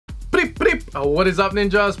What is up,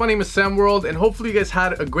 ninjas? My name is Sam World, and hopefully you guys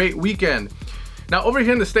had a great weekend. Now, over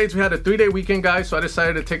here in the States, we had a 3-day weekend, guys, so I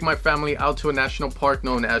decided to take my family out to a national park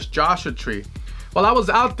known as Joshua Tree. While I was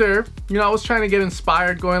out there, I was trying to get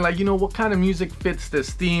inspired, going like, what kind of music fits this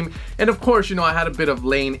theme? And of course, I had a bit of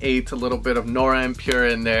Lane 8, a little bit of Nora En Pure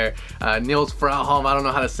in there, Niels Fraholm, I don't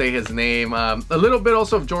know how to say his name, a little bit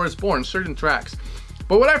also of Joris Bourne, certain tracks.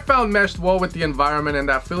 But what I found meshed well with the environment and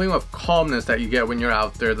that feeling of calmness that you get when you're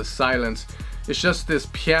out there, the silence, it's just this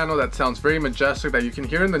piano that sounds very majestic that you can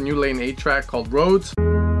hear in the new Lane 8 track called Roads.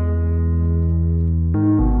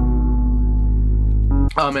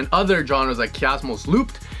 And other genres like Chiasmo's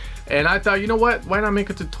Looped. And I thought, why not make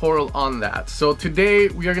a tutorial on that? So today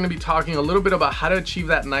we are going to be talking a little bit about how to achieve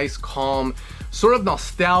that nice, calm, sort of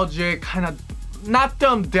nostalgic, kind of not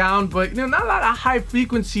dumbed down, but not a lot of high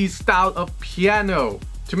frequency style of piano.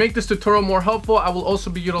 To make this tutorial more helpful, I will also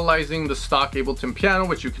be utilizing the stock Ableton piano,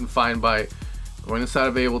 which you can find by going inside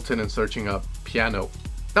of Ableton and searching up piano.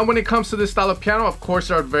 Now, when it comes to this style of piano, of course,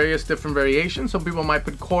 there are various different variations. Some people might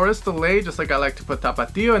put chorus, delay, just like I like to put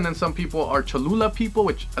tapatio, and then some people are Cholula people,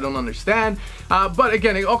 which I don't understand. But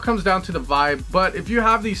again, it all comes down to the vibe. But if you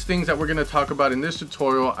have these things that we're going to talk about in this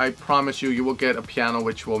tutorial, I promise you will get a piano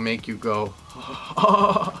which will make you go,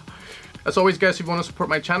 As always, guys, if you want to support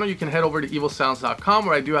my channel, you can head over to evilsounds.com,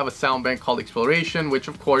 where I do have a sound bank called Exploration, which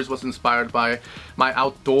of course was inspired by my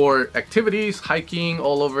outdoor activities, hiking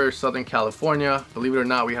all over Southern California. Believe it or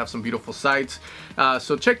not, we have some beautiful sights.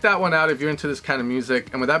 So check that one out if you're into this kind of music.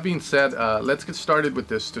 And with that being said, let's get started with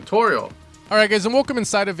this tutorial. Alright guys, and welcome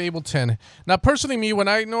inside of Ableton. Now personally me, when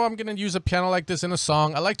I know I'm going to use a piano like this in a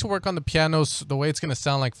song, I like to work on the pianos the way it's going to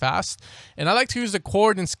sound like fast. And I like to use the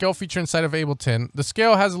chord and scale feature inside of Ableton. The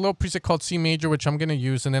scale has a little preset called C major, which I'm going to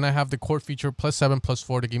use. And then I have the chord feature +7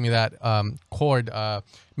 +4 to give me that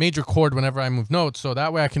major chord whenever I move notes. So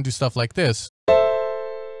that way I can do stuff like this.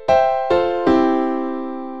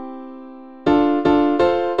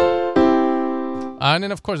 And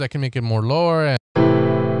then of course I can make it more lower. And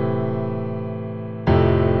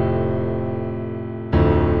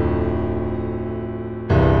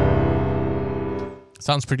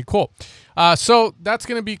sounds pretty cool. So that's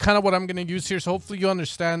going to be kind of what I'm going to use here. So hopefully you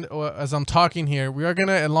understand as I'm talking here, we are going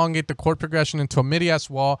to elongate the chord progression into a MIDI-esque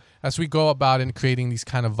wall as we go about in creating these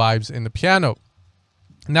kind of vibes in the piano.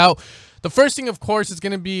 Now, the first thing, of course, is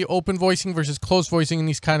going to be open voicing versus closed voicing in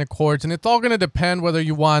these kind of chords. And it's all going to depend whether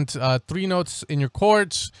you want 3 notes in your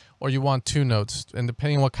chords or you want 2 notes. And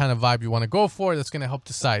depending on what kind of vibe you want to go for, that's going to help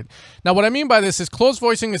decide. Now, what I mean by this is closed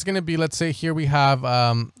voicing is going to be, let's say here we have,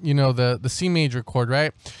 the C major chord,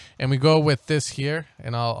 right? And we go with this here.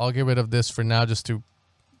 And I'll get rid of this for now just to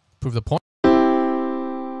prove the point.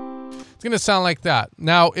 It's going to sound like that.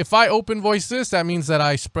 Now, if I open voice this, that means that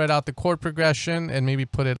I spread out the chord progression and maybe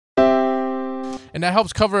put it. And that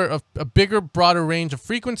helps cover a bigger, broader range of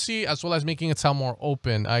frequency, as well as making it sound more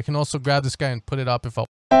open. I can also grab this guy and put it up if I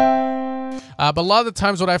but a lot of the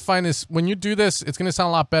times what I find is when you do this, it's going to sound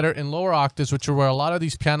a lot better in lower octaves, which are where a lot of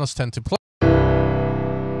these pianos tend to play.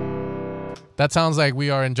 That sounds like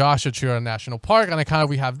we are in Joshua Tree or a national park, and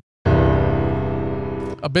we have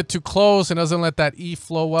a bit too close and doesn't let that E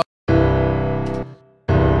flow well.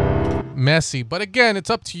 Messy, but again,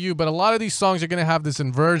 it's up to you. But a lot of these songs are going to have this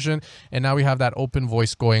inversion, and now we have that open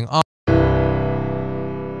voice going on.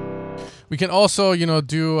 We can also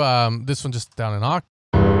do this one just down an octave.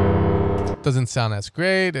 Doesn't sound as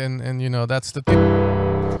great, and that's the thing.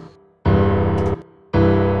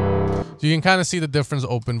 So you can kind of see the difference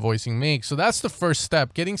open voicing makes. So that's the first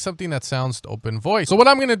step, getting something that sounds open voice. So what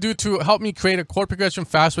I'm going to do to help me create a chord progression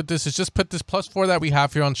fast with this is just put this +4 that we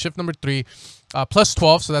have here on shift number 3,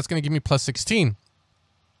 +12. So that's going to give me +16.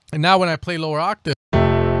 And now when I play lower octave,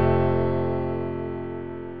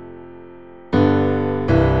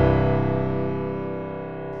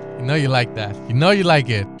 you like that. You like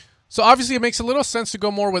it. So obviously it makes a little sense to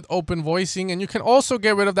go more with open voicing, and you can also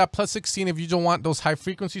get rid of that +16 if you don't want those high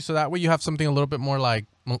frequencies, so that way you have something a little bit more like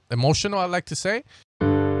emotional, I like to say.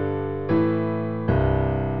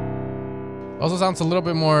 Also sounds a little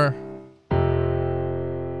bit more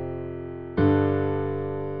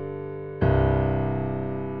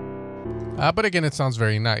but again, it sounds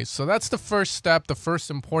very nice. So that's the first step, the first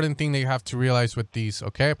important thing that you have to realize with these,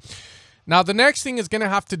 okay? Now, the next thing is going to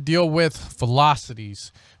have to deal with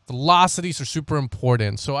velocities. Velocities are super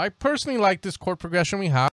important. So I personally like this chord progression we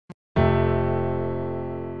have.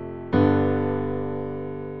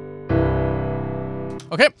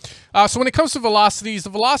 Okay, so when it comes to velocities, the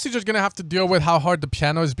velocities are going to have to deal with how hard the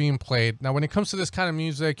piano is being played. Now, when it comes to this kind of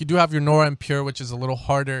music, you do have your Nora En Pure, which is a little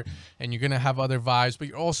harder, and you're going to have other vibes, but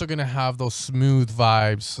you're also going to have those smooth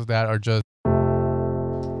vibes that are just...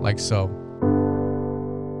 like so.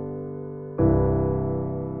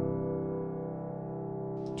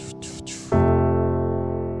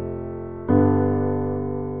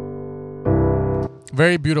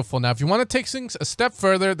 Very beautiful. Now, if you want to take things a step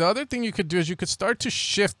further, the other thing you could do is you could start to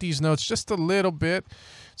shift these notes just a little bit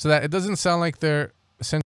so that it doesn't sound like they're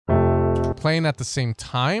essentially playing at the same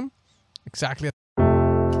time. Exactly.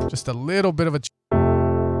 Just a little bit of a...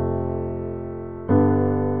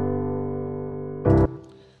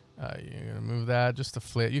 you're going to move that just to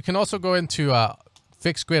flip. You can also go into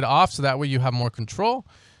fixed grid off, so that way you have more control.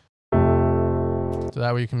 So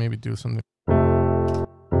that way you can maybe do something.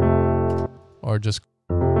 Or just...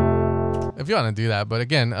 if you want to do that. But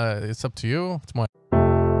again, it's up to you. It's more...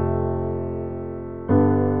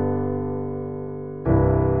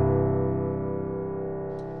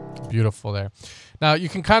 beautiful there. Now, you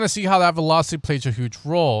can kind of see how that velocity plays a huge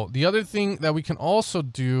role. The other thing that we can also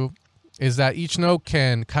do is that each note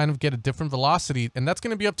can kind of get a different velocity, and that's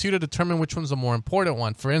going to be up to you to determine which one's the more important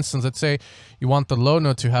one. For instance, let's say you want the low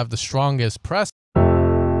note to have the strongest press.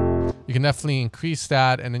 You can definitely increase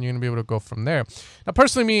that, and then you're going to be able to go from there. Now,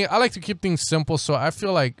 personally, me, I like to keep things simple, so I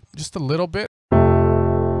feel like just a little bit.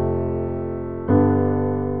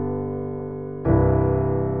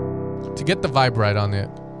 To get the vibe right on it.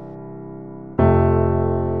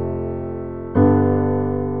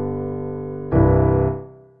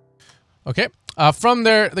 Okay, from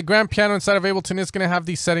there, the grand piano inside of Ableton is going to have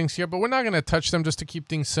these settings here, but we're not going to touch them just to keep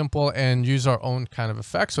things simple and use our own kind of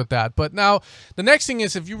effects with that. But now, the next thing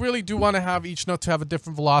is if you really do want to have each note to have a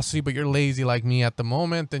different velocity, but you're lazy like me at the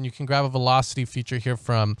moment, then you can grab a velocity feature here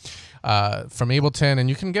from Ableton, and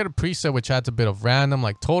you can get a preset which adds a bit of random,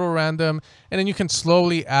 like total random, and then you can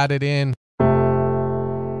slowly add it in.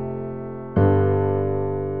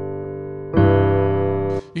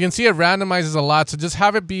 You can see it randomizes a lot, so just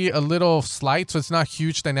have it be a little slight so it's not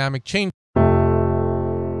huge dynamic change.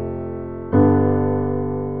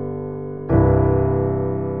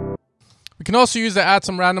 We can also use the add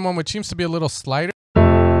some random one, which seems to be a little slighter.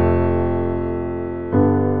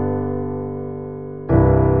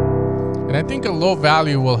 And I think a low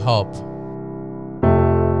value will help.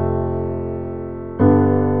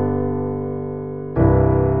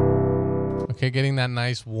 Okay, getting that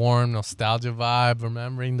nice warm nostalgia vibe,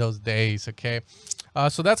 remembering those days, okay?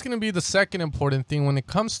 So that's going to be the second important thing when it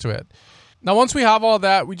comes to it. Now, once we have all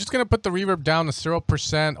that, we're just going to put the reverb down to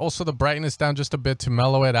 0%. Also, the brightness down just a bit to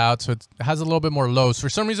mellow it out so it has a little bit more lows. For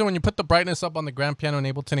some reason, when you put the brightness up on the grand piano in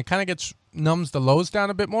Ableton, it kind of numbs the lows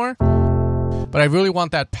down a bit more. But I really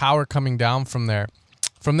want that power coming down from there.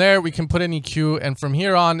 From there, we can put an EQ, and from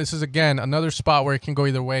here on, this is, again, another spot where it can go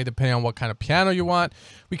either way depending on what kind of piano you want.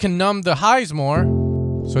 We can numb the highs more,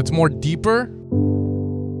 so it's more deeper.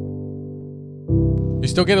 You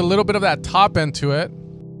still get a little bit of that top end to it,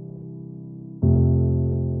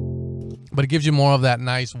 but it gives you more of that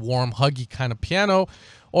nice, warm, huggy kind of piano.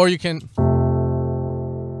 Or you can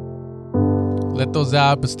let those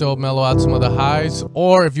out, but still mellow out some of the highs.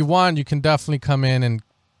 Or if you want, you can definitely come in and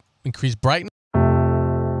increase brightness.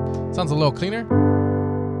 Sounds a little cleaner.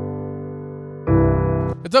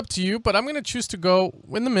 It's up to you, but I'm going to choose to go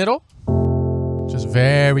in the middle. Just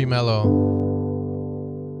very mellow.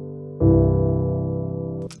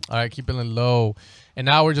 All right, keep it low. And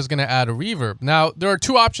now we're just going to add a reverb. Now, there are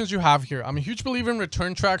two options you have here. I'm a huge believer in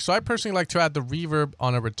return tracks, so I personally like to add the reverb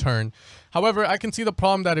on a return. However, I can see the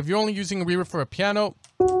problem that if you're only using a reverb for a piano,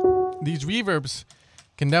 these reverbs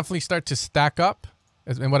can definitely start to stack up.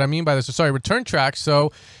 And what I mean by this is, sorry, return tracks.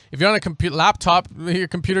 So if you're on a laptop, your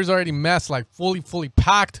computer's already messed, like fully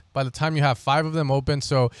packed by the time you have 5 of them open.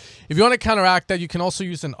 So if you want to counteract that, you can also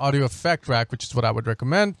use an audio effect rack, which is what I would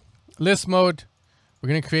recommend. List mode, we're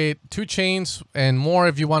going to create 2 chains and more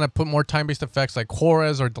if you want to put more time-based effects like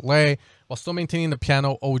chorus or delay while still maintaining the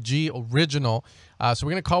piano OG, original. So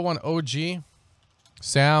we're going to call one OG,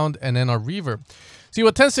 sound, and then our reverb. See,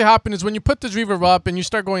 what tends to happen is when you put this reverb up and you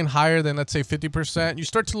start going higher than, let's say, 50%, you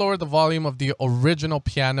start to lower the volume of the original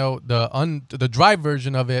piano, the dry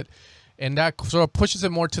version of it, and that sort of pushes it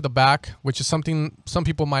more to the back, which is something some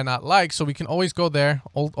people might not like. So we can always go there.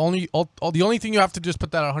 The only thing you have to do is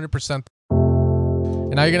put that at 100%.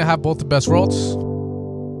 And now you're going to have both the best worlds.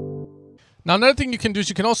 Now, another thing you can do is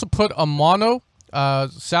you can also put a mono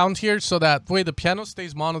sound here, so that way the piano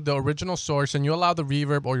stays mono, the original source, and you allow the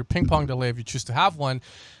reverb or your ping pong delay, if you choose to have one,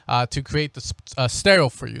 to create the stereo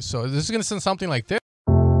for you. So this is going to sound something like this.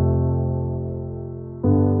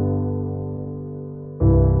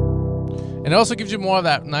 And it also gives you more of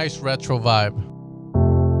that nice retro vibe.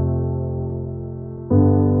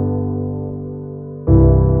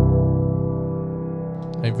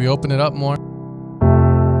 If we open it up more.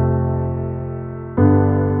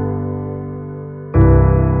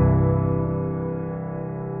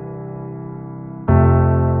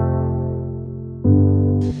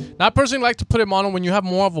 Now, I personally like to put it mono when you have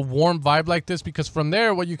more of a warm vibe like this, because from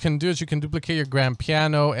there, what you can do is you can duplicate your grand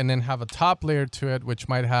piano and then have a top layer to it, which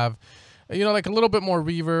might have, you know, like a little bit more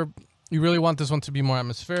reverb. You really want this one to be more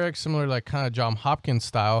atmospheric, similar like kind of John Hopkins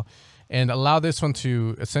style, and allow this one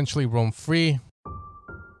to essentially roam free.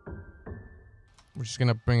 We're just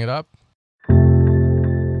gonna bring it up.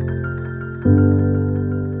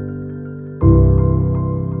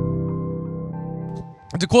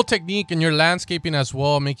 It's a cool technique in your landscaping as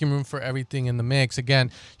well, making room for everything in the mix.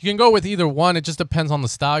 Again, you can go with either one. It just depends on the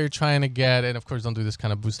style you're trying to get. And of course, don't do this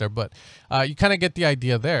kind of boost there, but you kind of get the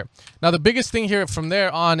idea there. Now, the biggest thing here from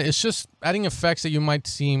there on is just adding effects that you might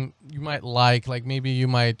like maybe you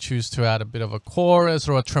might choose to add a bit of a chorus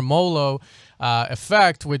or a tremolo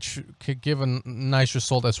effect, which could give a nice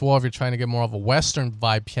result as well if you're trying to get more of a Western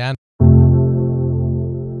vibe piano.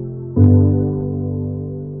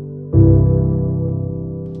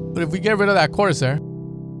 But if we get rid of that chorus there,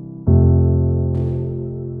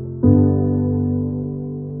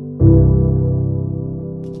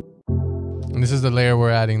 and this is the layer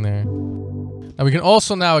we're adding there. Now we can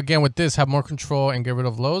also now, again, with this, have more control and get rid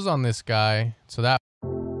of lows on this guy. So that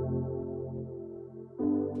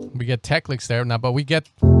we get tech licks there now, but we get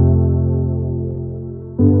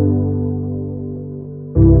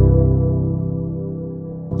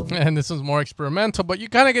and this is more experimental, but you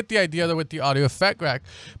kind of get the idea there with the audio effect rack.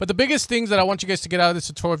 But the biggest things that I want you guys to get out of this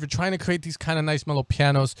tutorial, if you're trying to create these kind of nice mellow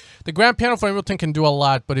pianos, the grand piano for Ableton can do a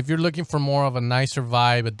lot, but if you're looking for more of a nicer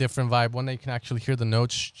vibe, a different vibe, one that you can actually hear the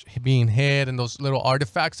notes being hit and those little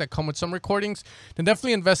artifacts that come with some recordings, then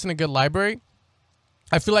definitely invest in a good library.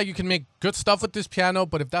 I feel like you can make good stuff with this piano,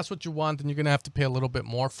 but if that's what you want, then you're going to have to pay a little bit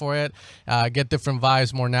more for it. Get different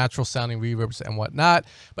vibes, more natural sounding reverbs and whatnot.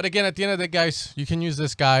 But again, at the end of the day, guys, you can use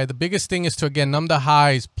this guy. The biggest thing is to, again, numb the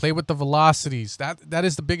highs, play with the velocities. That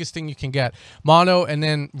is the biggest thing you can get. Mono and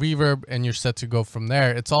then reverb, and you're set to go from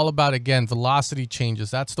there. It's all about, again, velocity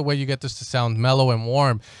changes. That's the way you get this to sound mellow and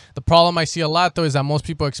warm. The problem I see a lot, though, is that most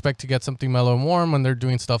people expect to get something mellow and warm when they're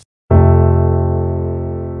doing stuff.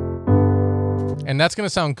 And that's going to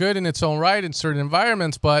sound good in its own right in certain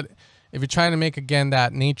environments, but if you're trying to make, again,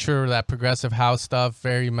 that nature, that progressive house stuff,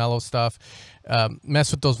 very mellow stuff,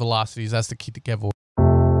 mess with those velocities. That's the key to get vocal.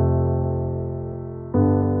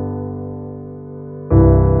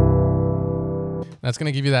 That's going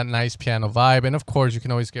to give you that nice piano vibe. And of course, you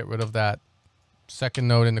can always get rid of that second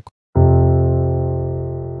note in the...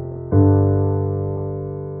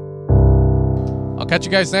 I'll catch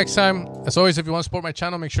you guys next time. As always, if you want to support my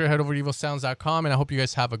channel, make sure to head over to evilsounds.com, and I hope you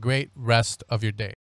guys have a great rest of your day.